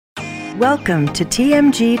Welcome to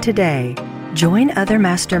TMG Today. Join other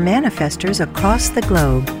master manifestors across the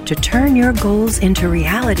globe to turn your goals into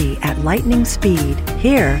reality at lightning speed.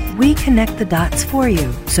 Here, we connect the dots for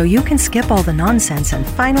you so you can skip all the nonsense and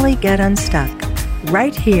finally get unstuck.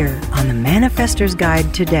 Right here on the Manifestor's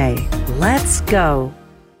Guide Today. Let's go.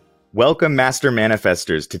 Welcome, Master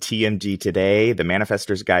Manifestors, to TMG Today, the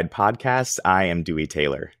Manifestor's Guide podcast. I am Dewey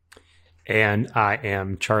Taylor. And I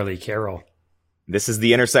am Charlie Carroll. This is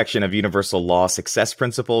the intersection of universal law, success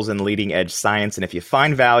principles, and leading edge science. And if you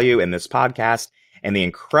find value in this podcast and the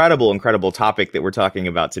incredible topic that we're talking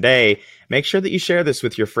about today, make sure that you share this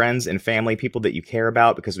with your friends and family, people that you care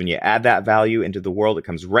about, because when you add that value into the world, it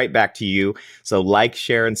comes right back to you. So like,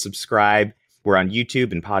 share, and subscribe. We're on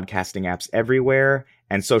YouTube and podcasting apps everywhere,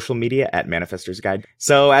 and social media at Manifestor's Guide.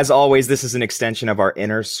 So as always, this is an extension of our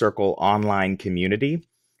Inner Circle online community.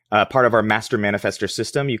 Part of our Master Manifestor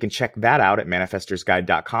system. You can check that out at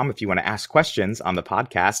manifestorsguide.com. If you want to ask questions on the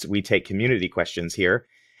podcast, we take community questions here.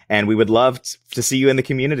 And we would love to see you in the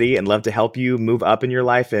community and love to help you move up in your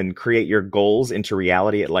life and create your goals into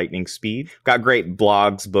reality at lightning speed. Got great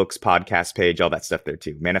blogs, books, podcast page, all that stuff there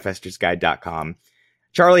too. manifestorsguide.com.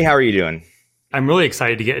 Charlie, how are you doing? I'm really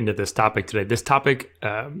excited to get into this topic today. This topic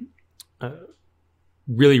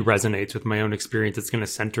really resonates with my own experience. It's going to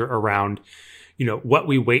center around what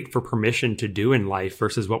we wait for permission to do in life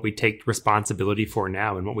versus what we take responsibility for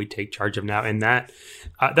now and what we take charge of now. And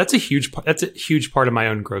that's a huge part of my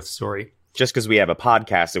own growth story. Just because we have a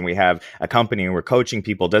podcast and we have a company and we're coaching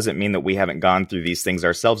people doesn't mean that we haven't gone through these things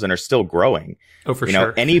ourselves and are still growing. Oh, for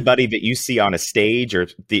sure. Anybody that you see on a stage or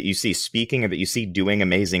that you see speaking or that you see doing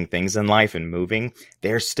amazing things in life and moving,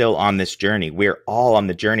 they're still on this journey. We're all on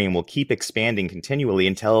the journey and we'll keep expanding continually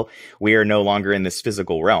until we are no longer in this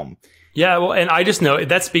physical realm. Yeah, well, and I just know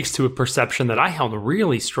that speaks to a perception that I held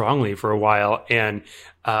really strongly for a while, and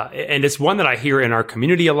it's one that I hear in our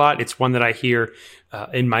community a lot. It's one that I hear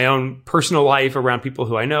in my own personal life around people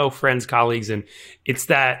who I know, friends, colleagues, and it's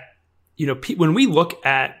that when we look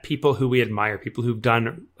at people who we admire, people who've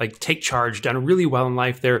done take charge, done really well in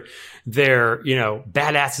life, they're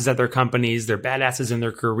badasses at their companies, they're badasses in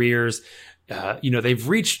their careers. They've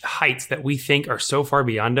reached heights that we think are so far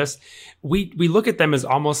beyond us. We look at them as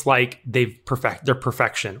almost like their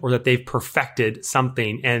perfection, or that they've perfected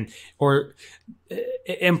something, and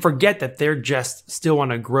forget that they're just still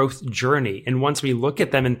on a growth journey. And once we look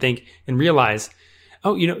at them and think and realize,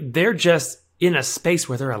 they're just in a space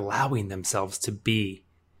where they're allowing themselves to be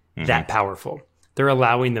that powerful. They're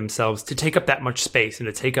allowing themselves to take up that much space and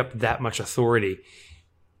to take up that much authority.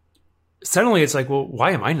 Suddenly it's like, well,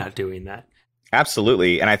 why am I not doing that?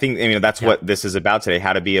 Absolutely. And I think, that's what this is about today,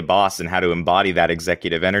 how to be a boss and how to embody that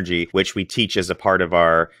executive energy, which we teach as a part of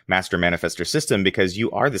our Master Manifestor system, because you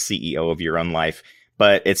are the CEO of your own life.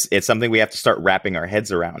 But it's something we have to start wrapping our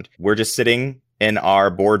heads around. We're just sitting in our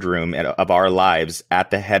boardroom of our lives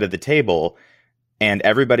at the head of the table, and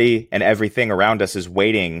everybody and everything around us is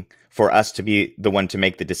waiting for us to be the one to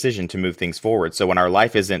make the decision to move things forward. So when our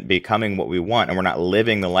life isn't becoming what we want and we're not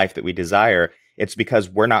living the life that we desire, it's because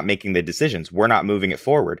we're not making the decisions. We're not moving it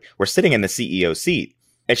forward. We're sitting in the CEO seat.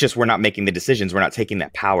 It's just we're not making the decisions. We're not taking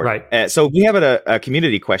that power. Right. So we have a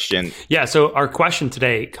community question. Yeah. So our question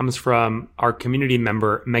today comes from our community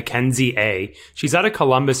member, Mackenzie A. She's out of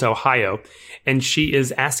Columbus, Ohio, and she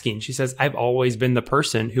is asking, she says, I've always been the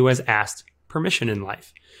person who has asked permission in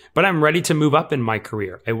life, but I'm ready to move up in my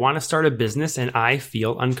career. I want to start a business and I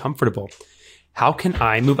feel uncomfortable. How can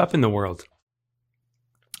I move up in the world?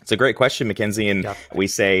 It's a great question, Mackenzie. And we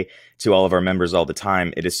say to all of our members all the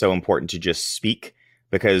time, it is so important to just speak,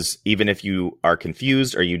 because even if you are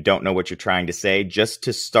confused or you don't know what you're trying to say, just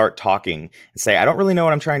to start talking and say, I don't really know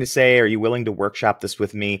what I'm trying to say. Are you willing to workshop this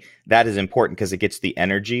with me? That is important because it gets the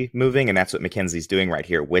energy moving. And that's what Mackenzie's doing right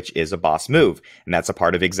here, which is a boss move. And that's a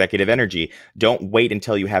part of executive energy. Don't wait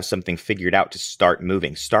until you have something figured out to start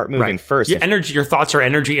moving. Start moving first. Your thoughts are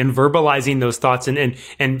energy, and verbalizing those thoughts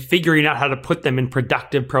and figuring out how to put them in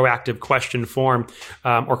productive, proactive question form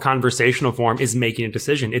or conversational form is making a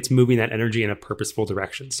decision. It's moving that energy in a purposeful direction.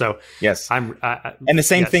 So yes, and the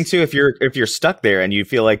same thing too. If you're stuck there and you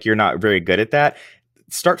feel like you're not very good at that,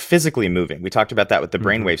 start physically moving. We talked about that with the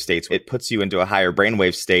brainwave states. It puts you into a higher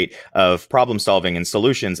brainwave state of problem solving and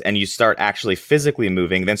solutions, and you start actually physically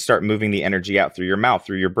moving, then start moving the energy out through your mouth,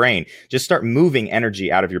 through your brain. Just start moving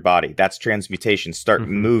energy out of your body. That's transmutation. Start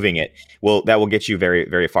moving it. That will get you very,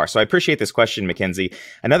 very far. So I appreciate this question, Mackenzie.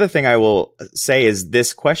 Another thing I will say is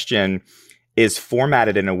this question is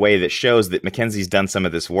formatted in a way that shows that Mackenzie's done some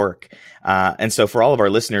of this work. And so for all of our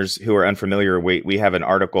listeners who are unfamiliar, we have an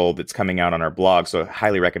article that's coming out on our blog, so I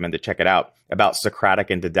highly recommend to check it out, about Socratic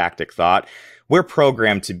and didactic thought. We're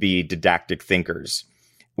programmed to be didactic thinkers,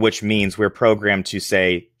 which means we're programmed to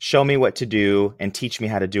say, show me what to do and teach me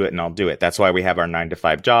how to do it and I'll do it. That's why we have our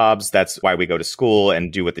 9-to-5 jobs. That's why we go to school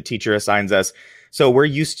and do what the teacher assigns us. So we're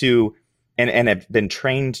used to and have been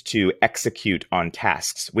trained to execute on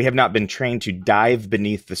tasks. We have not been trained to dive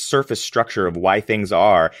beneath the surface structure of why things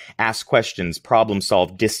are, ask questions, problem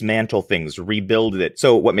solve, dismantle things, rebuild it.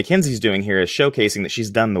 So what Mackenzie's doing here is showcasing that she's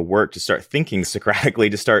done the work to start thinking Socratically,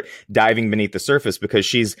 to start diving beneath the surface, because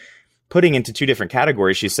she's putting into two different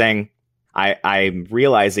categories. She's saying, I'm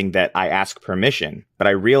realizing that I ask permission, but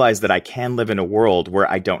I realize that I can live in a world where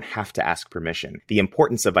I don't have to ask permission. The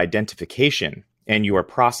importance of identification in your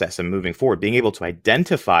process and moving forward, being able to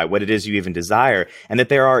identify what it is you even desire, and that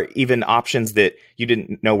there are even options that you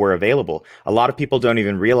didn't know were available. A lot of people don't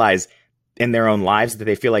even realize in their own lives that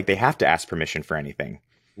they feel like they have to ask permission for anything.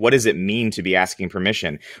 What does it mean to be asking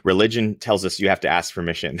permission? Religion tells us you have to ask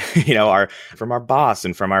permission, from our boss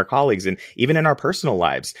and from our colleagues, and even in our personal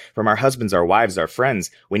lives, from our husbands, our wives, our friends.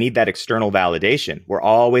 We need that external validation. We're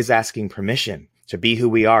always asking permission to be who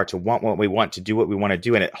we are, to want what we want, to do what we want to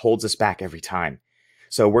do, and it holds us back every time.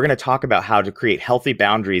 So we're going to talk about how to create healthy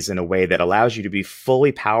boundaries in a way that allows you to be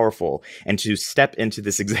fully powerful and to step into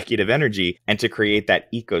this executive energy and to create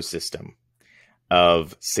that ecosystem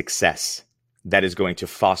of success that is going to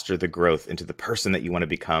foster the growth into the person that you want to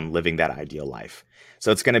become, living that ideal life.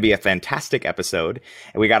 So it's going to be a fantastic episode.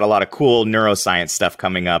 And we got a lot of cool neuroscience stuff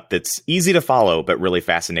coming up that's easy to follow, but really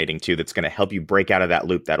fascinating too, that's going to help you break out of that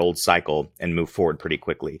loop, that old cycle, and move forward pretty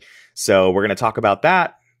quickly. So we're going to talk about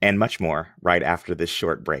that and much more right after this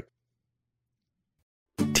short break.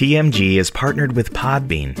 TMG is partnered with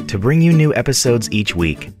Podbean to bring you new episodes each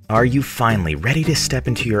week. Are you finally ready to step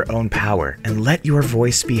into your own power and let your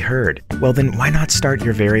voice be heard? Well, then why not start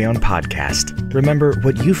your very own podcast? Remember,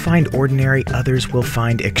 what you find ordinary, others will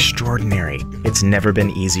find extraordinary. It's never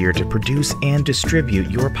been easier to produce and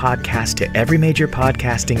distribute your podcast to every major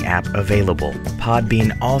podcasting app available.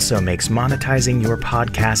 Podbean also makes monetizing your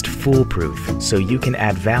podcast foolproof, so you can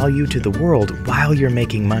add value to the world while you're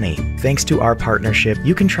making money. Thanks to our partnership,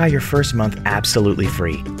 you can try your first month absolutely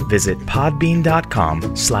free. Visit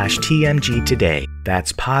podbean.com/TMG today.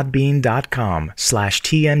 That's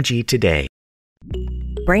podbean.com/TMG today.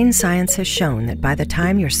 Brain science has shown that by the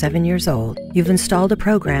time you're 7 years old, you've installed a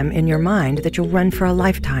program in your mind that you'll run for a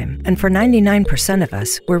lifetime. And for 99% of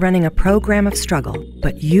us, we're running a program of struggle.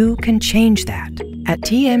 But you can change that. At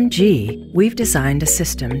TMG, we've designed a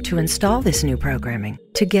system to install this new programming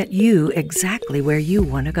to get you exactly where you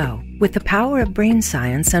want to go. With the power of brain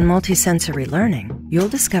science and multisensory learning, you'll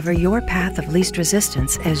discover your path of least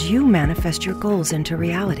resistance as you manifest your goals into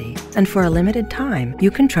reality. And for a limited time,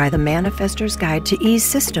 you can try the Manifestor's Guide to Ease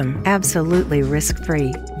system absolutely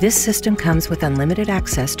risk-free. This system comes with unlimited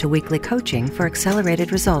access to weekly coaching for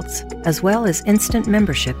accelerated results, as well as instant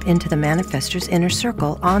membership into the Manifestor's Inner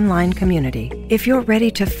Circle online community. If you're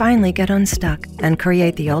ready to finally get unstuck and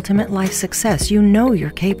create the ultimate life success you know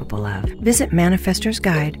you're capable of, visit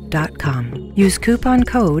manifestorsguide.com. Use coupon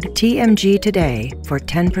code TMG today for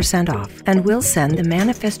 10% off, and we'll send the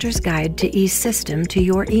Manifestor's Guide to Ease system to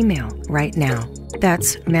your email right now.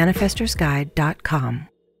 That's manifestorsguide.com.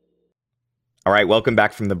 All right, welcome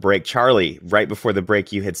back from the break. Charlie, right before the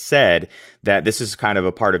break, you had said that this is kind of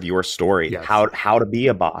a part of your story, yes, how to be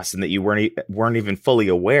a boss, and that you weren't even fully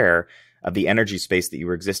aware of the energy space that you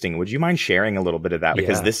were existing. Would you mind sharing a little bit of that?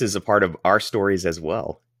 Because this is a part of our stories as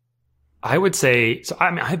well. I would say, so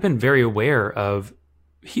I've been very aware of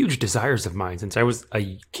huge desires of mine since I was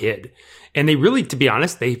a kid. And they really, to be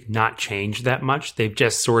honest, they've not changed that much. They've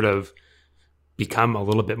just sort of become a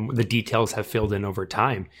little bit more, the details have filled in over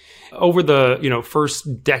time. Over the,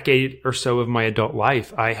 first decade or so of my adult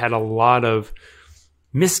life, I had a lot of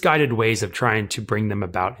misguided ways of trying to bring them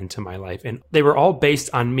about into my life. And they were all based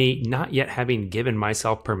on me not yet having given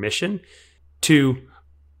myself permission to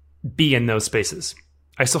be in those spaces.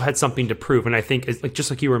 I still had something to prove. And I think, just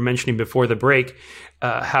like you were mentioning before the break,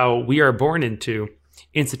 how we are born into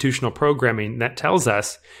institutional programming that tells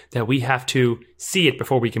us that we have to see it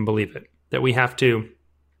before we can believe it, that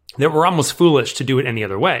we're almost foolish to do it any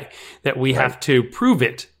other way, that we have to prove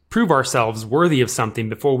ourselves worthy of something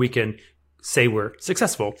before we can say we're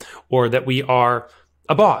successful, or that we are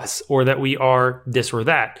a boss, or that we are this or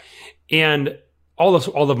that. And all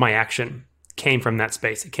of my action came from that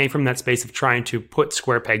space. It came from that space of trying to put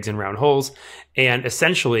square pegs in round holes and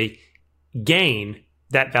essentially gain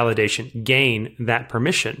that validation, gain that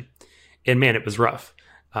permission. And man, it was rough.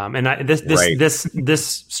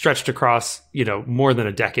 This stretched across, more than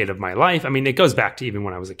a decade of my life. I mean, it goes back to even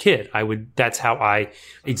when I was a kid. That's how I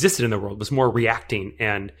existed in the world, was more reacting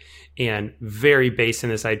and very based in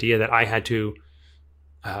this idea that I had to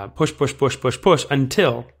push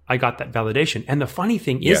until I got that validation. And the funny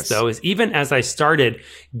thing is, though, is even as I started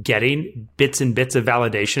getting bits and bits of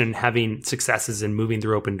validation and having successes and moving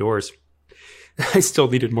through open doors, I still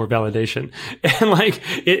needed more validation. And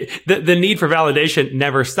the need for validation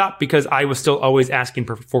never stopped because I was still always asking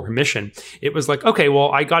for permission. It was like, okay,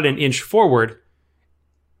 well, I got an inch forward.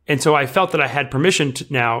 And so I felt that I had permission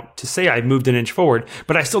to say I moved an inch forward,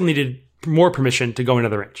 but I still needed more permission to go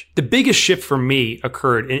another inch. The biggest shift for me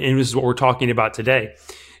occurred, and this is what we're talking about today,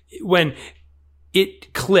 when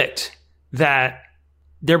it clicked that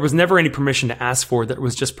there was never any permission to ask for, there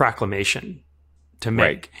was just proclamation to make.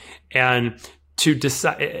 Right. And to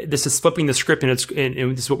decide, this is flipping the script, and this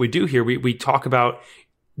is what we do here. We talk about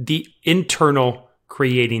the internal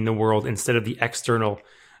creating the world instead of the external,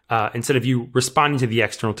 instead of you responding to the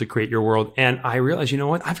external to create your world. And I realized, you know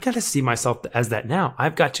what? I've got to see myself as that now.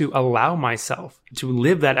 I've got to allow myself to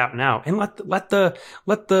live that out now and let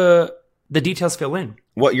the details fill in.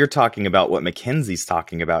 What you're talking about, what Mackenzie's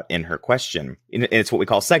talking about in her question, it's what we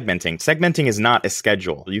call segmenting. Segmenting is not a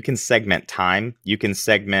schedule. You can segment time. You can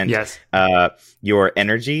segment your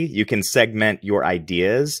energy. You can segment your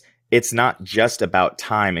ideas. It's not just about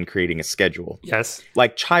time and creating a schedule. Yes.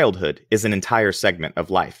 Like childhood is an entire segment of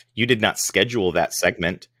life. You did not schedule that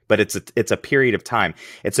segment, but it's a period of time.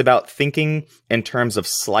 It's about thinking in terms of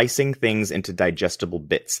slicing things into digestible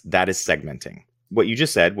bits. That is segmenting. What you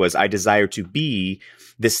just said was, I desire to be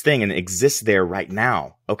this thing and exist there right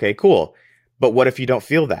now. Okay, cool. But what if you don't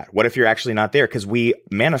feel that? What if you're actually not there? Because we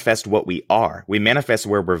manifest what we are. We manifest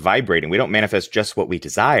where we're vibrating. We don't manifest just what we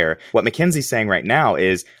desire. What Mackenzie's saying right now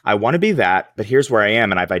is, I want to be that, but here's where I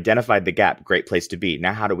am, and I've identified the gap. Great place to be.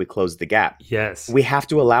 Now, how do we close the gap? Yes. We have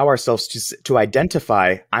to allow ourselves to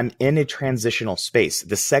identify, I'm in a transitional space.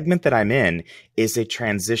 The segment that I'm in is a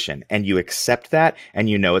transition, and you accept that, and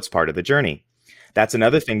you know it's part of the journey. That's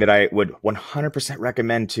another thing that I would 100%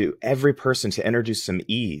 recommend to every person, to introduce some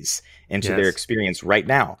ease into their experience right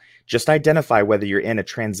now. Just identify whether you're in a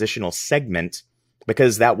transitional segment,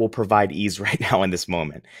 because that will provide ease right now in this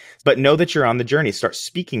moment. But know that you're on the journey. Start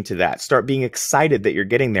speaking to that. Start being excited that you're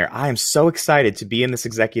getting there. I am so excited to be in this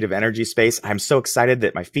executive energy space. I'm so excited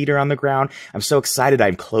that my feet are on the ground. I'm so excited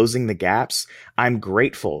I'm closing the gaps. I'm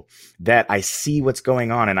grateful that I see what's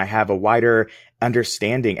going on and I have a wider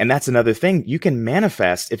understanding. And that's another thing. You can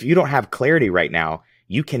manifest, if you don't have clarity right now,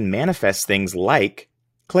 you can manifest things like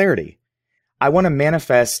clarity. I want to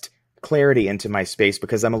manifest clarity into my space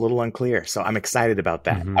because I'm a little unclear. So I'm excited about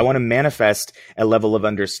that. Mm-hmm. I want to manifest a level of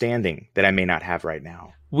understanding that I may not have right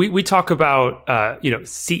now. We talk about,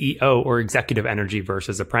 CEO or executive energy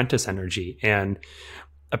versus apprentice energy, and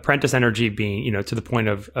apprentice energy being, to the point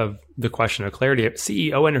of the question of clarity.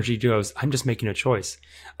 CEO energy goes, I'm just making a choice.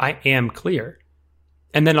 I am clear.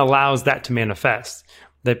 And then allows that to manifest.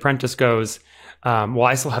 The apprentice goes,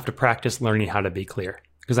 I still have to practice learning how to be clear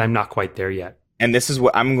because I'm not quite there yet. And this is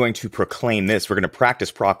what I'm going to proclaim this. We're going to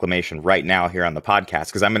practice proclamation right now here on the podcast,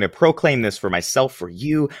 because I'm going to proclaim this for myself, for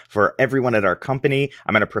you, for everyone at our company.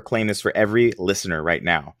 I'm going to proclaim this for every listener right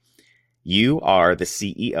now. You are the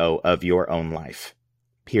CEO of your own life,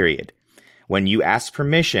 period. When you ask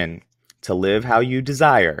permission to live how you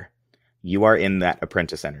desire, you are in that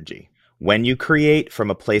apprentice energy. When you create from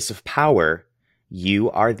a place of power, you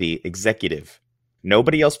are the executive.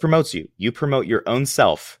 Nobody else promotes you. You promote your own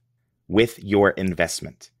self with your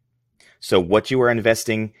investment. So what you are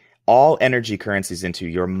investing all energy currencies into: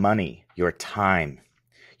 your money, your time,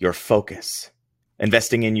 your focus,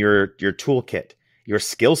 investing in your toolkit, your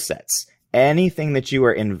skill sets, anything that you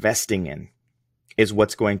are investing in is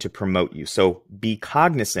what's going to promote you. So be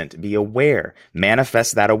cognizant, be aware,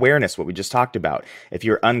 manifest that awareness, what we just talked about. If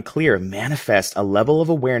you're unclear, manifest a level of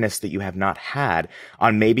awareness that you have not had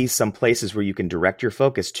on maybe some places where you can direct your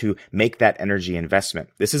focus to make that energy investment.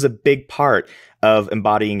 This is a big part of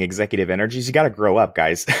embodying executive energies. You got to grow up,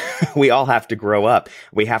 guys. We all have to grow up.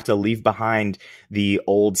 We have to leave behind the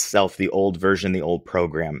old self, the old version, the old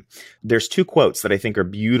program. There's two quotes that I think are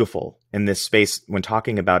beautiful in this space when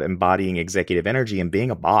talking about embodying executive energy and being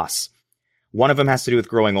a boss. One of them has to do with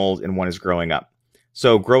growing old and one is growing up.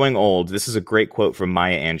 So growing old, this is a great quote from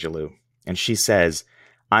Maya Angelou. And she says,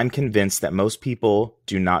 I'm convinced that most people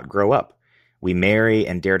do not grow up. We marry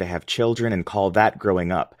and dare to have children and call that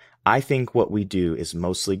growing up. I think what we do is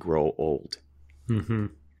mostly grow old. Mm-hmm.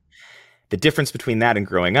 The difference between that and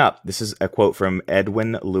growing up, this is a quote from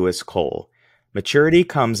Edwin Lewis Cole. Maturity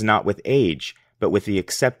comes not with age, but with the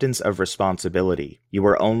acceptance of responsibility. You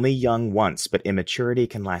are only young once, but immaturity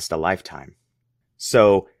can last a lifetime.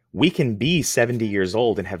 So we can be 70 years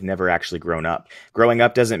old and have never actually grown up. Growing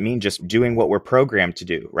up doesn't mean just doing what we're programmed to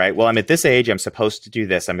do, right? Well, I'm at this age, I'm supposed to do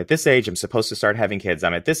this. I'm at this age, I'm supposed to start having kids.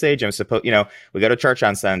 I'm at this age, I'm supposed, we go to church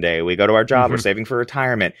on Sunday, we go to our job, we're saving for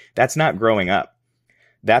retirement. That's not growing up.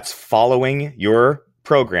 That's following your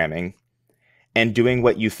programming and doing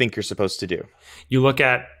what you think you're supposed to do. You look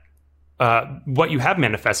at what you have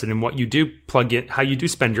manifested and what you do plug in, how you do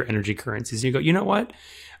spend your energy currencies. You go, you know what?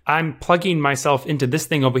 I'm plugging myself into this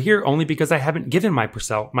thing over here only because I haven't given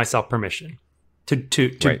myself permission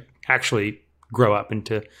to right. actually grow up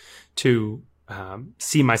and to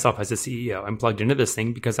see myself as a CEO. I'm plugged into this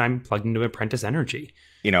thing because I'm plugged into apprentice energy.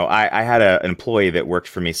 I had an employee that worked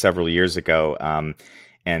for me several years ago,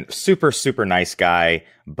 and super, super nice guy,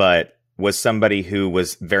 but was somebody who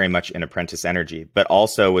was very much in apprentice energy, but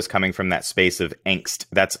also was coming from that space of angst.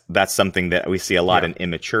 That's something that we see a lot in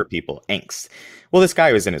immature people, angst. Well, this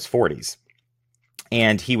guy was in his 40s,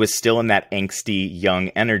 and he was still in that angsty young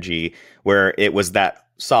energy where it was that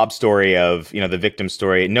sob story of, the victim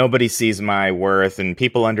story. Nobody sees my worth and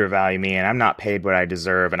people undervalue me and I'm not paid what I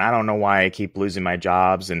deserve. And I don't know why I keep losing my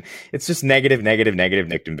jobs. And it's just negative,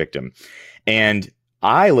 victim. And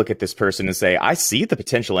I look at this person and say, I see the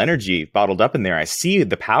potential energy bottled up in there. I see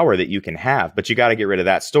the power that you can have, but you got to get rid of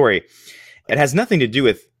that story. It has nothing to do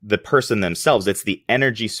with the person themselves. It's the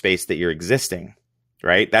energy space that you're existing,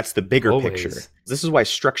 right? That's the bigger picture. This is why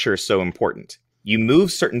structure is so important. You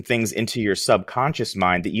move certain things into your subconscious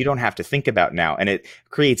mind that you don't have to think about now, and it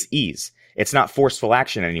creates ease. It's not forceful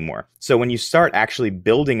action anymore. So when you start actually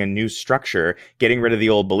building a new structure, getting rid of the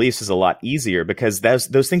old beliefs is a lot easier because those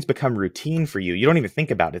things become routine for you. You don't even think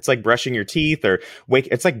about it. It's like brushing your teeth or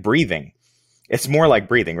it's like breathing. It's more like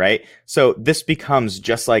breathing, right? So this becomes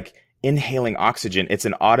just like inhaling oxygen. It's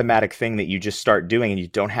an automatic thing that you just start doing and you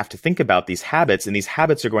don't have to think about these habits. And these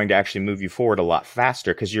habits are going to actually move you forward a lot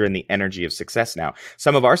faster because you're in the energy of success now.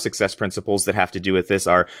 Some of our success principles that have to do with this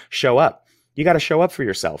are show up. You got to show up for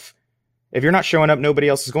yourself. If you're not showing up, nobody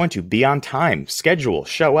else is going to. Be on time, schedule,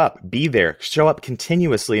 show up, be there, show up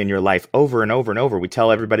continuously in your life over and over and over. We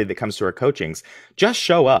tell everybody that comes to our coachings, just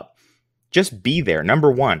show up. Just be there. Number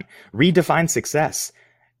one, redefine success.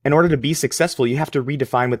 In order to be successful, you have to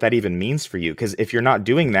redefine what that even means for you. Because if you're not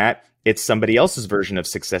doing that, it's somebody else's version of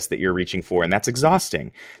success that you're reaching for, and that's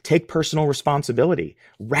exhausting. Take personal responsibility.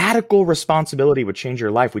 Radical responsibility would change your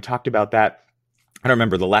life. We talked about that. I don't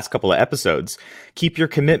remember the last couple of episodes. Keep your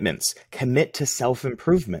commitments. Commit to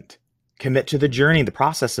self-improvement. Commit to the journey, the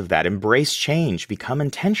process of that. Embrace change. Become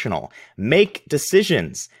intentional. Make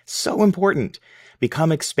decisions. So important.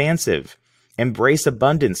 Become expansive. Embrace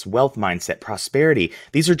abundance, wealth mindset, prosperity.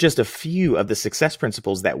 These are just a few of the success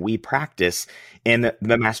principles that we practice in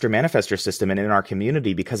the Master Manifestor system and in our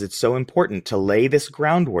community because it's so important to lay this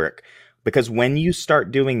groundwork. Because when you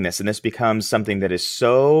start doing this and this becomes something that is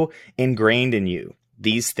so ingrained in you,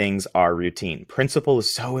 these things are routine. Principle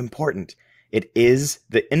is so important. It is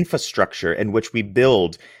the infrastructure in which we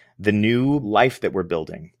build the new life that we're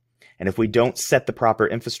building. And if we don't set the proper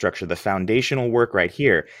infrastructure, the foundational work right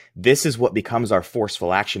here, this is what becomes our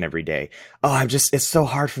forceful action every day. It's so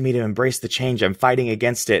hard for me to embrace the change. I'm fighting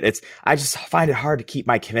against it. I just find it hard to keep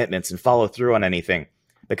my commitments and follow through on anything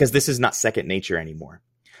because this is not second nature anymore.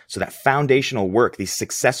 So that foundational work, these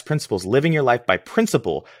success principles, living your life by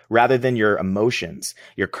principle rather than your emotions,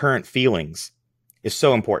 your current feelings, is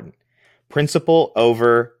so important. Principle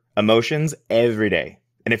over emotions every day.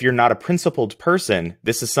 And if you're not a principled person,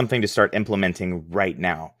 this is something to start implementing right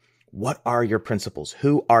now. What are your principles?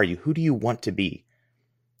 Who are you? Who do you want to be?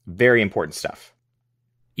 Very important stuff.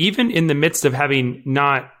 Even in the midst of having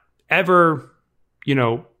not ever,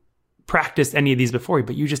 practiced any of these before,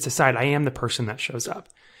 but you just decide, I am the person that shows up.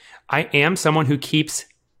 I am someone who keeps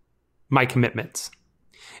my commitments.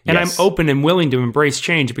 And yes. I'm open and willing to embrace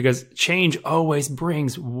change because change always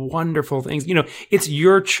brings wonderful things. It's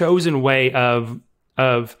your chosen way of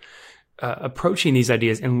approaching these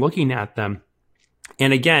ideas and looking at them.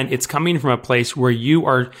 And again, it's coming from a place where you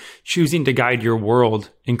are choosing to guide your world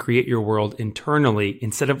and create your world internally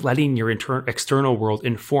instead of letting your external world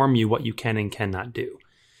inform you what you can and cannot do.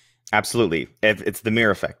 Absolutely. It's the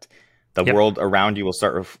mirror effect. The world around you will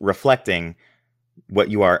start reflecting what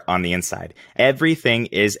you are on the inside. Everything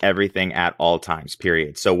is everything at all times,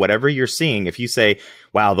 period. So whatever you're seeing, if you say,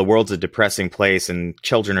 wow, the world's a depressing place and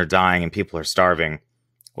children are dying and people are starving,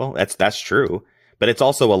 well, that's true. But it's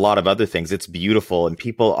also a lot of other things. It's beautiful and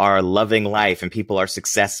people are loving life and people are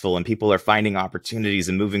successful and people are finding opportunities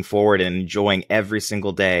and moving forward and enjoying every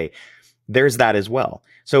single day. there's that as well.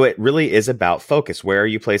 So it really is about focus. Where are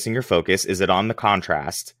you placing your focus? Is it on the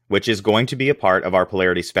contrast, which is going to be a part of our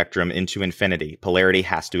polarity spectrum into infinity? Polarity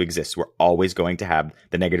has to exist. We're always going to have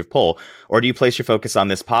the negative pole. Or do you place your focus on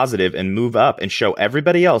this positive and move up and show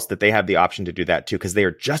everybody else that they have the option to do that too? Because they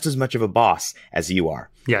are just as much of a boss as you are,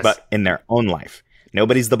 yes, but in their own life.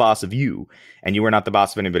 Nobody's the boss of you, and you are not the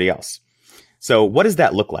boss of anybody else. So what does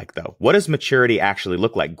that look like, though? What does maturity actually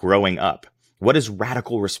look like growing up? What does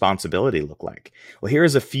radical responsibility look like? Well,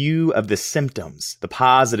 here's a few of the symptoms, the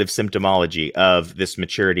positive symptomology of this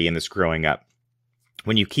maturity and this growing up.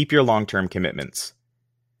 When you keep your long-term commitments,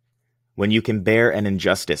 when you can bear an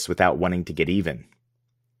injustice without wanting to get even,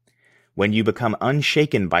 when you become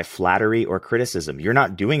unshaken by flattery or criticism. You're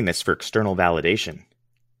not doing this for external validation,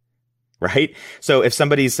 right? So if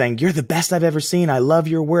somebody's saying, you're the best I've ever seen, I love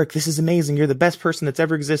your work, this is amazing, you're the best person that's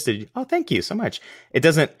ever existed. Oh, thank you so much. It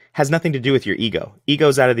has nothing to do with your ego.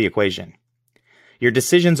 Ego's out of the equation. Your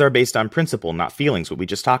decisions are based on principle, not feelings, what we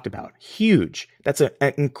just talked about. Huge. That's an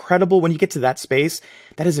incredible, when you get to that space,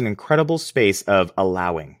 that is an incredible space of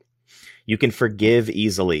allowing. You can forgive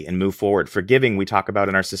easily and move forward. Forgiving, we talk about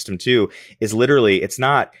in our system too, is literally, it's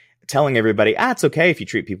not telling everybody, it's okay if you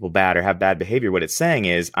treat people bad or have bad behavior. What it's saying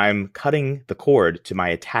is, I'm cutting the cord to my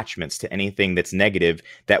attachments to anything that's negative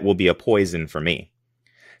that will be a poison for me.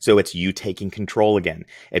 So it's you taking control again.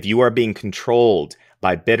 If you are being controlled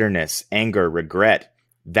by bitterness, anger, regret,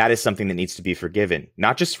 that is something that needs to be forgiven.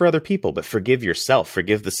 Not just for other people, but forgive yourself,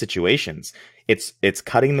 forgive the situations. It's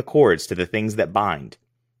cutting the cords to the things that bind.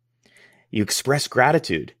 You express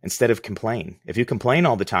gratitude instead of complain. If you complain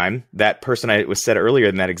all the time, that person I was said earlier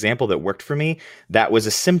in that example that worked for me, that was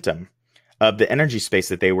a symptom of the energy space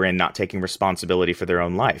that they were in, not taking responsibility for their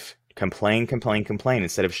own life. Complain, complain, complain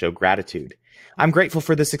instead of show gratitude. I'm grateful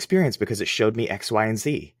for this experience because it showed me X, Y, and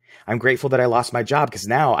Z. I'm grateful that I lost my job because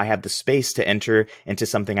now I have the space to enter into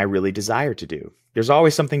something I really desire to do. There's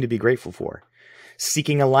always something to be grateful for.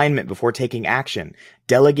 Seeking alignment before taking action,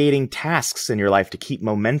 delegating tasks in your life to keep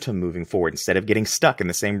momentum moving forward instead of getting stuck in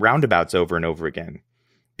the same roundabouts over and over again.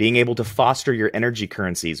 Being able to foster your energy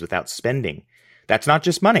currencies without spending. That's not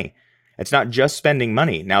just money. It's not just spending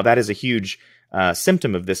money. Now, that is a huge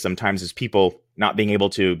symptom of this sometimes, is people not being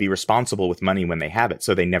able to be responsible with money when they have it,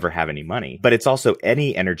 so they never have any money. But it's also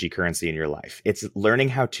any energy currency in your life. It's learning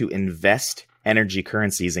how to invest energy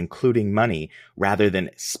currencies, including money, rather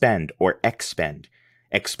than spend or expend.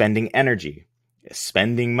 Expending energy,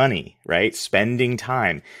 spending money, right? Spending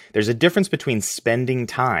time. There's a difference between spending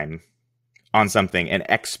time on something and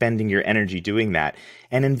expending your energy doing that,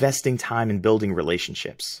 and investing time in building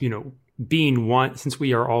relationships. Being one, since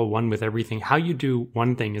we are all one with everything, how you do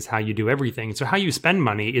one thing is how you do everything. So how you spend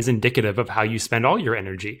money is indicative of how you spend all your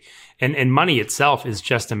energy. And money itself is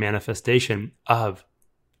just a manifestation of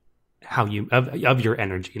how you of your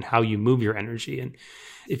energy and how you move your energy. And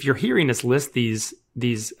if you're hearing us list these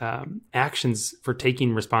actions for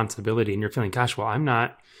taking responsibility, and you're feeling, gosh, well, I'm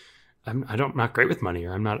not great with money,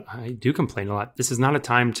 or I do complain a lot. This is not a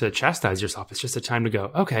time to chastise yourself. It's just a time to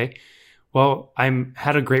go, okay, well,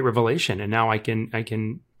 had a great revelation, and now I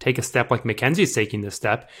can take a step like Mackenzie's taking this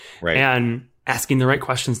step, right, and asking the right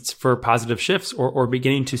questions for positive shifts, or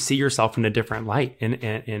beginning to see yourself in a different light,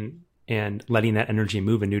 and letting that energy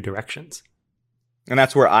move in new directions. And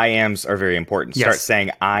that's where I ams are very important. Yes. Start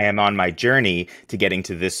saying, I am on my journey to getting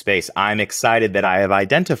to this space. I'm excited that I have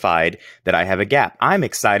identified that I have a gap. I'm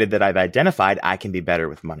excited that I've identified I can be better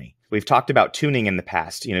with money. We've talked about tuning in the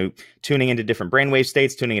past, tuning into different brainwave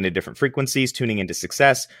states, tuning into different frequencies, tuning into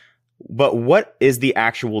success. But what is the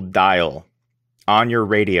actual dial on your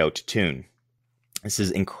radio to tune? This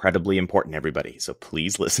is incredibly important, everybody. So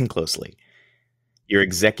please listen closely. Your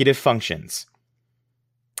executive functions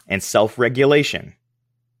and self-regulation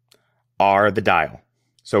are the dial.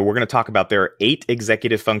 So we're going to talk about there are 8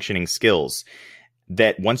 executive functioning skills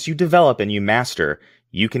that once you develop and you master,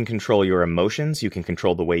 you can control your emotions, you can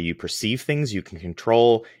control the way you perceive things, you can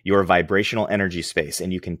control your vibrational energy space,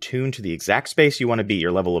 and you can tune to the exact space you want to be.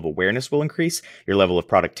 Your level of awareness will increase, your level of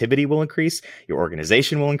productivity will increase, your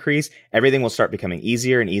organization will increase, everything will start becoming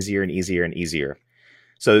easier and easier and easier and easier.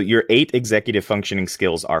 So your 8 executive functioning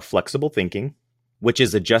skills are flexible thinking, which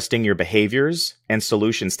is adjusting your behaviors and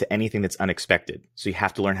solutions to anything that's unexpected. So you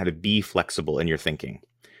have to learn how to be flexible in your thinking.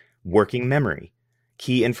 Working memory,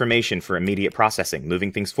 key information for immediate processing,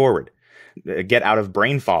 moving things forward. Get out of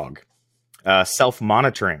brain fog.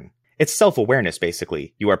 Self-monitoring. It's self-awareness,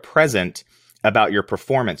 basically. You are present about your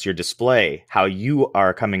performance, your display, how you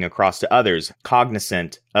are coming across to others,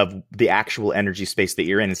 cognizant of the actual energy space that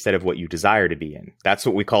you're in instead of what you desire to be in. That's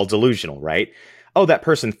what we call delusional, right? oh, that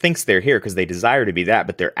person thinks they're here because they desire to be that,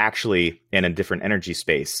 but they're actually in a different energy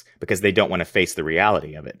space because they don't want to face the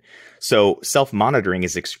reality of it. So self-monitoring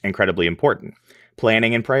is incredibly important.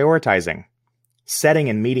 Planning and prioritizing, setting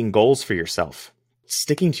and meeting goals for yourself,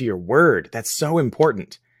 sticking to your word. That's so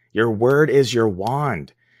important. Your word is your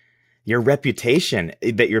wand. Your reputation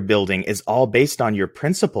that you're building is all based on your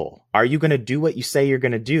principle. Are you going to do what you say you're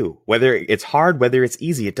going to do? Whether it's hard, whether it's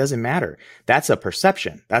easy, it doesn't matter. That's a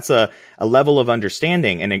perception. That's a level of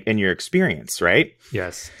understanding in your experience, right?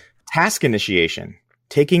 Yes. Task initiation,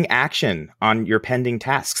 taking action on your pending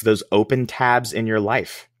tasks, those open tabs in your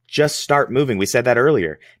life. Just start moving. We said that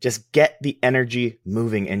earlier. Just get the energy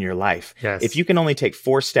moving in your life. Yes. If you can only take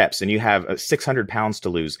 4 steps and you have 600 pounds to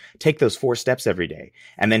lose, take those 4 steps every day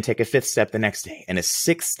and then take a 5th step the next day and a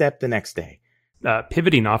 6th step the next day.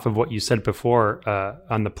 Pivoting off of what you said before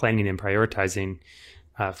on the planning and prioritizing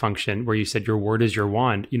function, where you said your word is your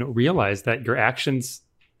wand, realize that your actions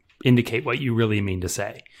indicate what you really mean to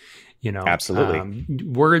say. Absolutely.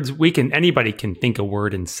 Words, anybody can think a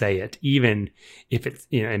word and say it, even if it's,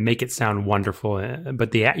 and make it sound wonderful.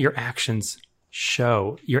 But your actions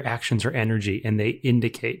are energy, and they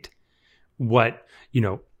indicate what,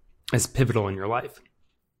 is pivotal in your life.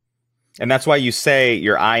 And that's why you say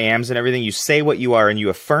your I ams and everything. You say what you are and you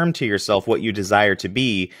affirm to yourself what you desire to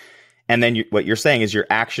be. And then what you're saying is your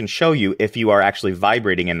actions show you if you are actually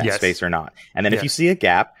vibrating in that space or not. And then if you see a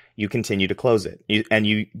gap, you continue to close it.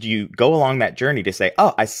 You go along that journey to say,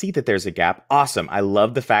 oh, I see that there's a gap. Awesome. I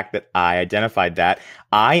love the fact that I identified that.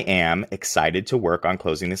 I am excited to work on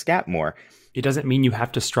closing this gap more. It doesn't mean you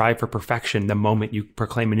have to strive for perfection the moment you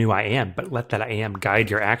proclaim a new I am, but let that I am guide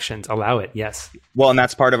your actions. Allow it. Yes. Well, and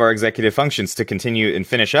that's part of our executive functions. To continue and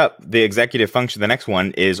finish up, the executive function, the next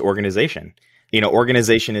one is organization.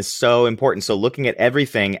 Organization is so important. So looking at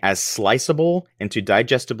everything as sliceable into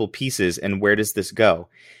digestible pieces, and where does this go?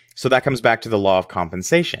 So that comes back to the law of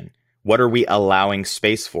compensation. What are we allowing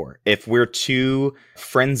space for? If we're too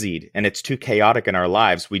frenzied and it's too chaotic in our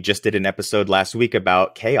lives, we just did an episode last week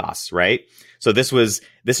about chaos, right? So this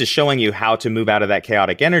is showing you how to move out of that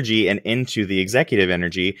chaotic energy and into the executive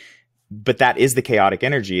energy. But that is the chaotic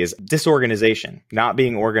energy, is disorganization, not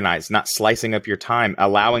being organized, not slicing up your time,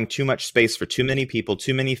 allowing too much space for too many people,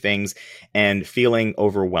 too many things, and feeling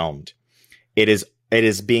overwhelmed. It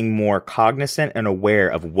is being more cognizant and aware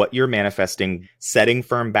of what you're manifesting, setting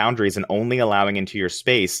firm boundaries, and only allowing into your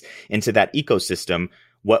space, into that ecosystem,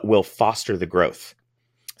 what will foster the growth.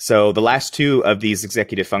 So the last 2 of these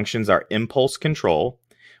executive functions are impulse control,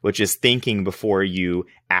 which is thinking before you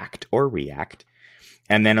act or react,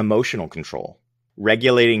 and then emotional control,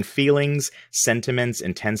 regulating feelings, sentiments,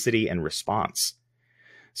 intensity, and response.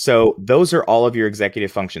 So those are all of your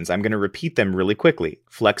executive functions. I'm going to repeat them really quickly.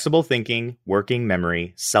 Flexible thinking, working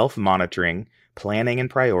memory, self-monitoring, planning and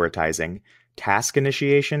prioritizing, task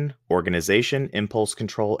initiation, organization, impulse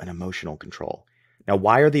control, and emotional control. Now,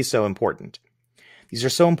 why are these so important? These are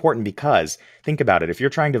so important because, think about it, if you're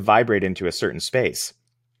trying to vibrate into a certain space,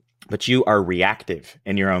 but you are reactive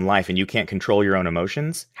in your own life and you can't control your own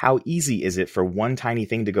emotions, how easy is it for one tiny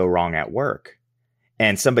thing to go wrong at work?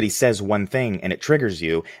 And somebody says one thing and it triggers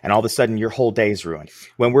you, and all of a sudden your whole day is ruined.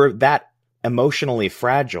 When we're that emotionally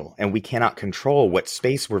fragile and we cannot control what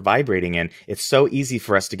space we're vibrating in, it's so easy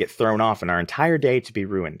for us to get thrown off and our entire day to be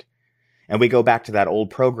ruined. And we go back to that old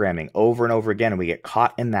programming over and over again, and we get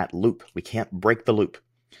caught in that loop. We can't break the loop.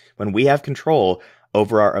 When we have control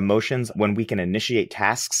over our emotions, when we can initiate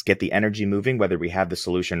tasks, get the energy moving, whether we have the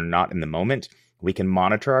solution or not in the moment, we can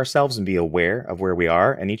monitor ourselves and be aware of where we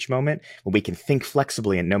are in each moment. When we can think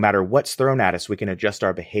flexibly, and no matter what's thrown at us, we can adjust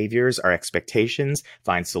our behaviors, our expectations,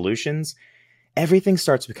 find solutions. Everything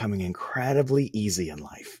starts becoming incredibly easy in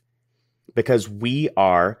life because we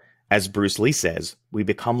are, as Bruce Lee says, we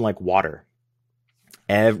become like water.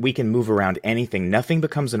 We can move around anything. Nothing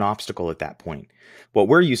becomes an obstacle at that point. What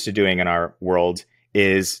we're used to doing in our world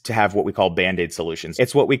is to have what we call Band-Aid solutions.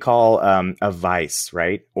 It's what we call a vice,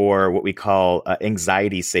 right? Or what we call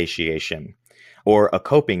anxiety satiation, or a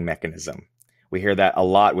coping mechanism. We hear that a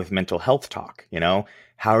lot with mental health talk,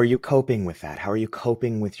 How are you coping with that? How are you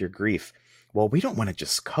coping with your grief? Well, we don't want to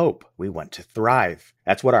just cope. We want to thrive.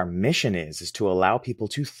 That's what our mission is to allow people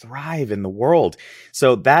to thrive in the world.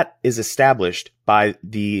 So that is established by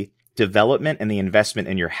the development and the investment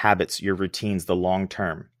in your habits, your routines, the long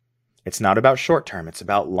term. It's not about short term. It's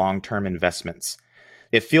about long-term investments.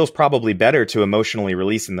 It feels probably better to emotionally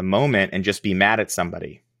release in the moment and just be mad at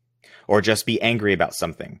somebody or just be angry about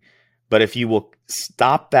something. But if you will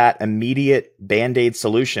stop that immediate Band-Aid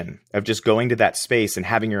solution of just going to that space and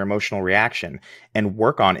having your emotional reaction and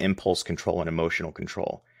work on impulse control and emotional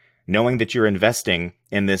control, knowing that you're investing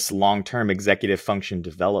in this long-term executive function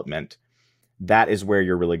development, that is where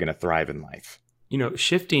you're really going to thrive in life.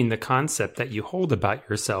 Shifting the concept that you hold about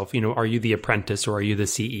yourself, are you the apprentice or are you the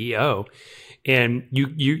CEO? And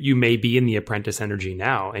you may be in the apprentice energy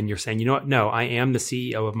now, and you're saying, you know what? No, I am the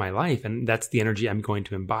CEO of my life, and that's the energy I'm going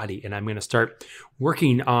to embody. And I'm going to start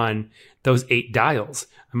working on those 8 dials.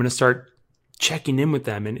 I'm going to start checking in with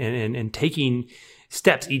them and taking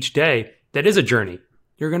steps each day. That is a journey.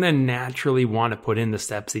 You're going to naturally want to put in the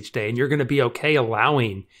steps each day, and you're going to be okay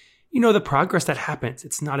allowing, the progress that happens.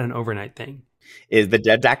 It's not an overnight thing. Is the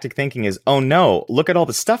didactic thinking is, oh no, look at all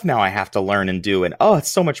the stuff now I have to learn and do. And oh, it's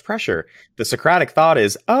so much pressure. The Socratic thought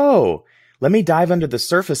is, oh, let me dive under the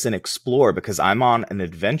surface and explore because I'm on an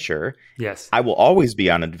adventure. Yes. I will always be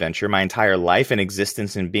on an adventure. My entire life and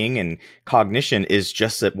existence and being and cognition is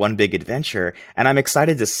just one big adventure. And I'm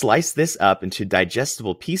excited to slice this up into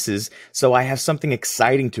digestible pieces so I have something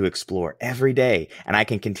exciting to explore every day and I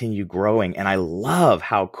can continue growing. And I love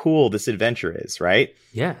how cool this adventure is, right?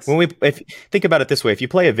 Yes. If think about it this way, if you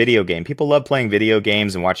play a video game, people love playing video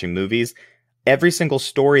games and watching movies. Every single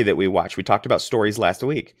story that we watch, we talked about stories last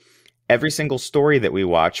week. Every single story that we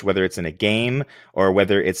watch, whether it's in a game or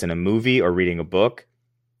whether it's in a movie or reading a book,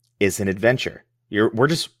 is an adventure. We're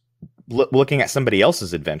just looking at somebody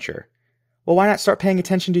else's adventure. Well, why not start paying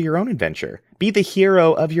attention to your own adventure? Be the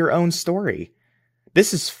hero of your own story.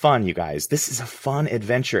 This is fun, you guys. This is a fun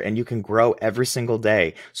adventure, and you can grow every single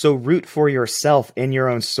day. So root for yourself in your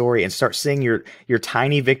own story and start seeing your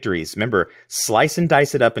tiny victories. Remember, slice and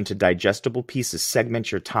dice it up into digestible pieces.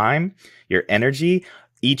 Segment your time, your energy,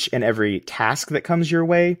 each and every task that comes your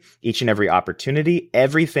way, each and every opportunity,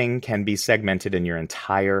 everything can be segmented in your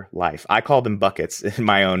entire life. I call them buckets in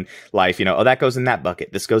my own life. That goes in that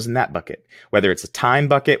bucket. This goes in that bucket. Whether it's a time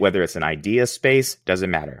bucket, whether it's an idea space,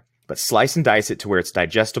 doesn't matter. But slice and dice it to where it's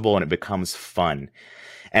digestible and it becomes fun.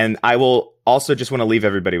 And I will also just want to leave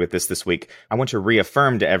everybody with this week. I want to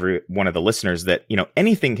reaffirm to every one of the listeners that,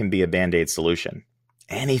 anything can be a Band-Aid solution.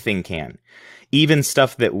 Anything can. Even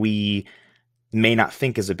stuff that we may not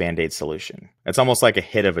think is a Band-Aid solution. It's almost like a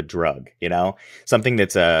hit of a drug, something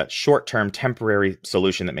that's a short-term temporary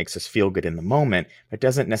solution that makes us feel good in the moment, but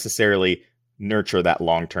doesn't necessarily nurture that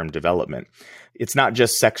long-term development. It's not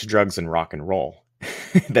just sex, drugs, and rock and roll.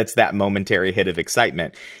 That's that momentary hit of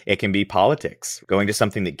excitement. It can be politics, going to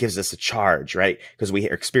something that gives us a charge, right? Because we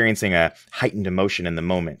are experiencing a heightened emotion in the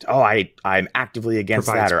moment. Oh, I'm actively against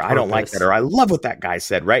that, or purpose. I don't like that, or I love what that guy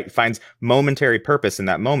said, right? It finds momentary purpose in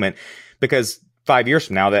that moment because 5 years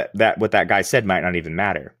from now, that what that guy said might not even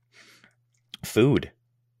matter. Food.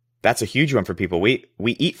 That's a huge one for people. We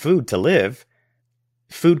eat food to live.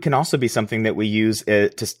 Food can also be something that we use to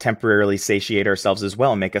temporarily satiate ourselves as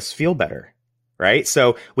well and make us feel better. Right?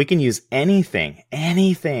 So we can use anything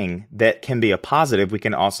that can be a positive, we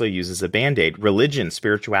can also use as a Band-Aid. Religion,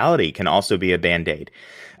 spirituality can also be a Band-Aid.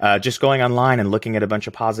 Just going online and looking at a bunch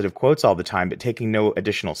of positive quotes all the time, but taking no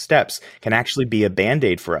additional steps can actually be a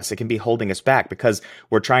Band-Aid for us. It can be holding us back because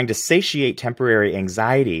we're trying to satiate temporary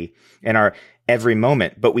anxiety in our every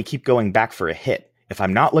moment, but we keep going back for a hit. If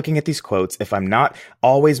I'm not looking at these quotes, if I'm not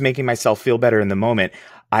always making myself feel better in the moment,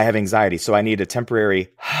 I have anxiety. So I need a temporary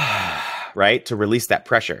right? To release that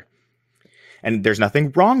pressure. And there's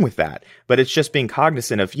nothing wrong with that, but it's just being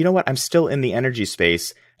cognizant of, I'm still in the energy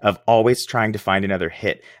space of always trying to find another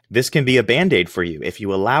hit. This can be a Band-Aid for you if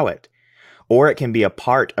you allow it, or it can be a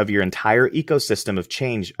part of your entire ecosystem of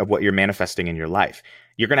change of what you're manifesting in your life.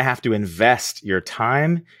 You're going to have to invest your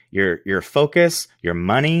time, your focus, your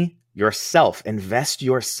money, yourself. Invest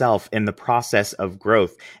yourself in the process of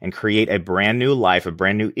growth and create a brand new life, a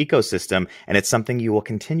brand new ecosystem. And it's something you will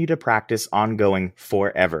continue to practice ongoing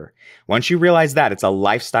forever. Once you realize that, it's a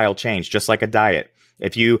lifestyle change, just like a diet.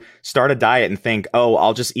 If you start a diet and think, oh,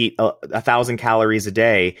 I'll just eat 1,000 calories a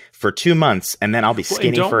day for 2 months and then I'll be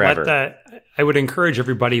skinny forever. I would encourage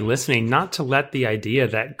everybody listening not to let the idea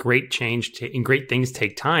that great change and great things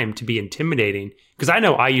take time to be intimidating. Because I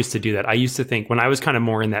know I used to do that. I used to think when I was kind of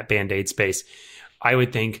more in that Band-Aid space, I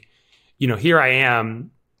would think, here I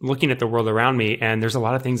am looking at the world around me and there's a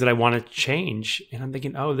lot of things that I want to change. And I'm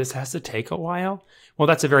thinking, oh, this has to take a while. Well,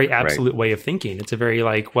 that's a very absolute way of thinking. It's a very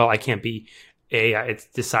I can't be it's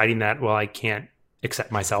deciding that, I can't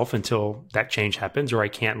accept myself until that change happens, or I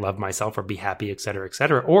can't love myself or be happy, et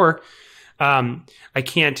cetera, or I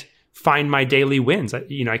can't find my daily wins.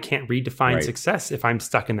 I can't redefine success if I'm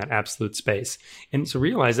stuck in that absolute space. And so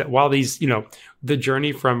realize that while these, the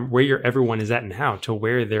journey from where everyone is at now to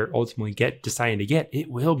where they're ultimately deciding to get, it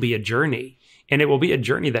will be a journey. And it will be a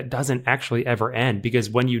journey that doesn't actually ever end, because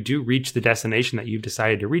when you do reach the destination that you've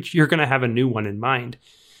decided to reach, you're going to have a new one in mind.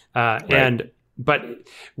 But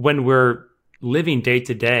when we're living day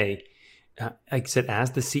to day, like I said,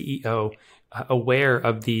 as the CEO, aware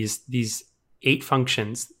of these 8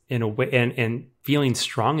 functions in a way, and feeling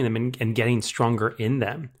strong in them and getting stronger in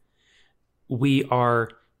them, we are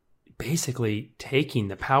basically taking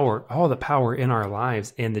the power, all the power in our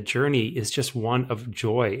lives. And the journey is just one of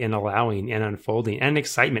joy and allowing and unfolding and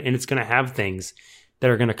excitement. And it's going to have things that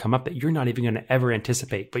are going to come up that you're not even going to ever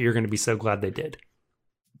anticipate, but you're going to be so glad they did.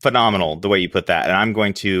 Phenomenal the way you put that. And I'm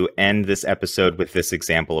going to end this episode with this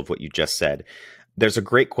example of what you just said. There's a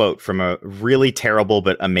great quote from a really terrible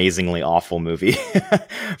but amazingly awful movie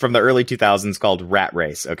from the early 2000s called Rat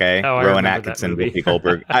Race. Okay, Rowan Atkinson, Whoopi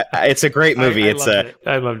Goldberg. It's a great movie.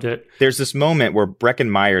 I loved it. There's this moment where Breckin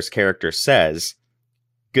Meyer's character says,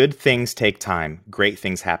 "Good things take time. Great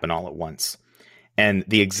things happen all at once." And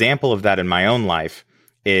the example of that in my own life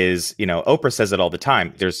is, Oprah says it all the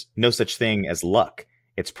time. There's no such thing as luck.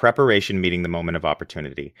 It's preparation meeting the moment of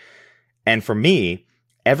opportunity. And for me,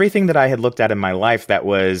 everything that I had looked at in my life that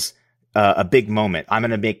was a big moment, I'm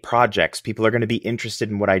going to make projects. People are going to be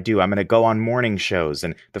interested in what I do. I'm going to go on morning shows.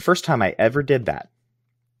 And the first time I ever did that,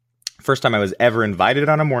 first time I was ever invited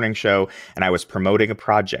on a morning show and I was promoting a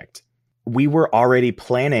project, we were already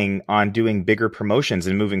planning on doing bigger promotions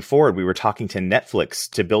and moving forward. We were talking to Netflix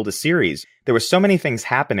to build a series. There were so many things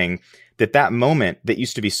happening that moment that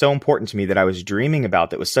used to be so important to me that I was dreaming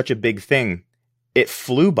about, that was such a big thing, it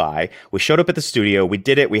flew by. We showed up at the studio. We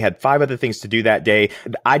did it. We had 5 other things to do that day.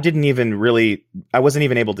 I wasn't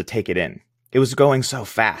even able to take it in. It was going so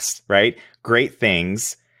fast, right? Great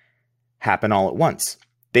things happen all at once.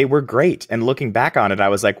 They were great. And looking back on it, I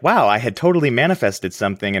was like, wow, I had totally manifested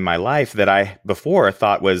something in my life that I before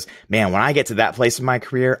thought was, man, when I get to that place in my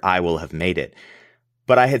career, I will have made it.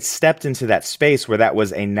 But I had stepped into that space where that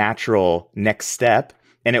was a natural next step.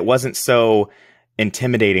 And it wasn't so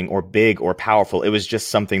intimidating or big or powerful. It was just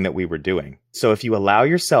something that we were doing. So if you allow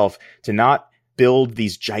yourself to not build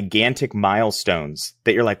these gigantic milestones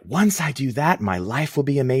that you're like, once I do that, my life will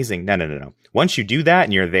be amazing. No. Once you do that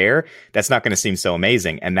and you're there, that's not going to seem so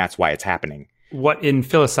amazing. And that's why it's happening. What in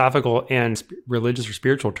philosophical and religious or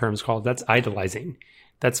spiritual terms called, that's idolizing.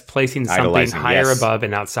 That's placing something higher above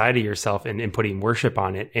and outside of yourself and putting worship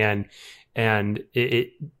on it. And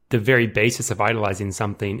the very basis of idolizing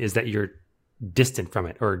something is that you're distant from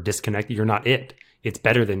it or disconnected. You're not it. It's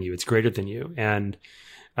better than you. It's greater than you. And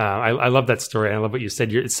I love that story. I love what you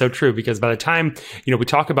said. It's so true, because by the time, we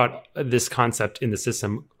talk about this concept in the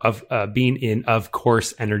system of being in of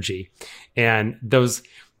course energy, and those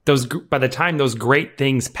by the time those great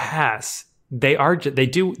things pass, they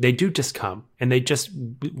do just come and they just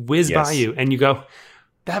whiz by you, and you go,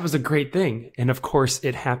 that was a great thing. And of course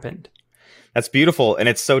it happened. That's beautiful. And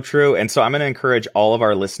it's so true. And so I'm going to encourage all of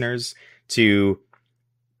our listeners to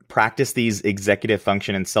practice these executive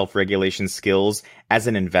function and self-regulation skills as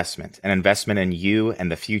an investment in you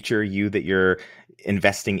and the future you that you're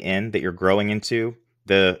investing in, that you're growing into,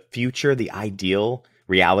 the future, the ideal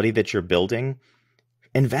reality that you're building.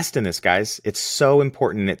 Invest in this, guys. It's so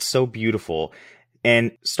important. It's so beautiful.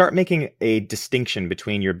 And start making a distinction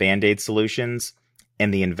between your Band-Aid solutions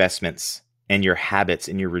and the investments and your habits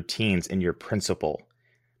and your routines and your principle,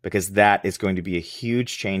 because that is going to be a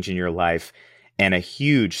huge change in your life and a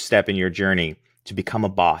huge step in your journey to become a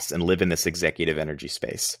boss and live in this executive energy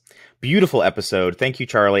space. Beautiful episode. Thank you,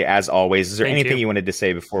 Charlie, as always. Is there anything you wanted to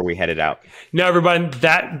say before we headed out? No, everyone,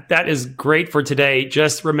 that is great for today.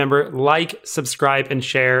 Just remember, like, subscribe, and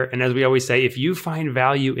share. And as we always say, if you find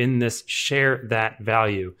value in this, share that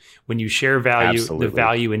value. When you share value, the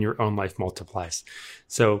value in your own life multiplies.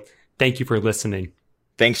 So thank you for listening.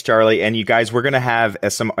 Thanks, Charlie. And you guys, we're going to have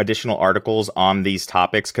some additional articles on these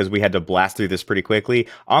topics because we had to blast through this pretty quickly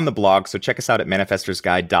on the blog. So check us out at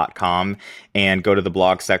manifestersguide.com and go to the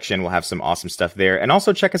blog section. We'll have some awesome stuff there. And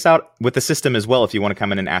also check us out with the system as well. If you want to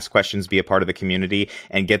come in and ask questions, be a part of the community,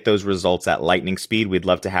 and get those results at lightning speed, we'd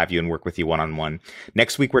love to have you and work with you one-on-one.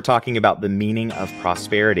 Next week, we're talking about the meaning of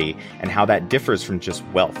prosperity and how that differs from just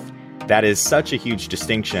wealth. That is such a huge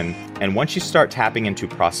distinction. And once you start tapping into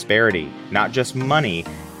prosperity, not just money,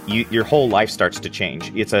 your whole life starts to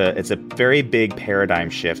change. It's a very big paradigm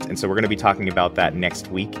shift. And so we're going to be talking about that next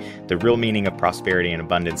week, the real meaning of prosperity and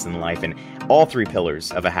abundance in life, and all 3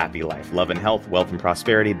 pillars of a happy life: love and health, wealth and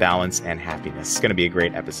prosperity, balance and happiness. It's going to be a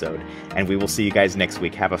great episode. And we will see you guys next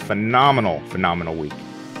week. Have a phenomenal, phenomenal week.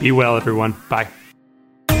 Be well, everyone. Bye.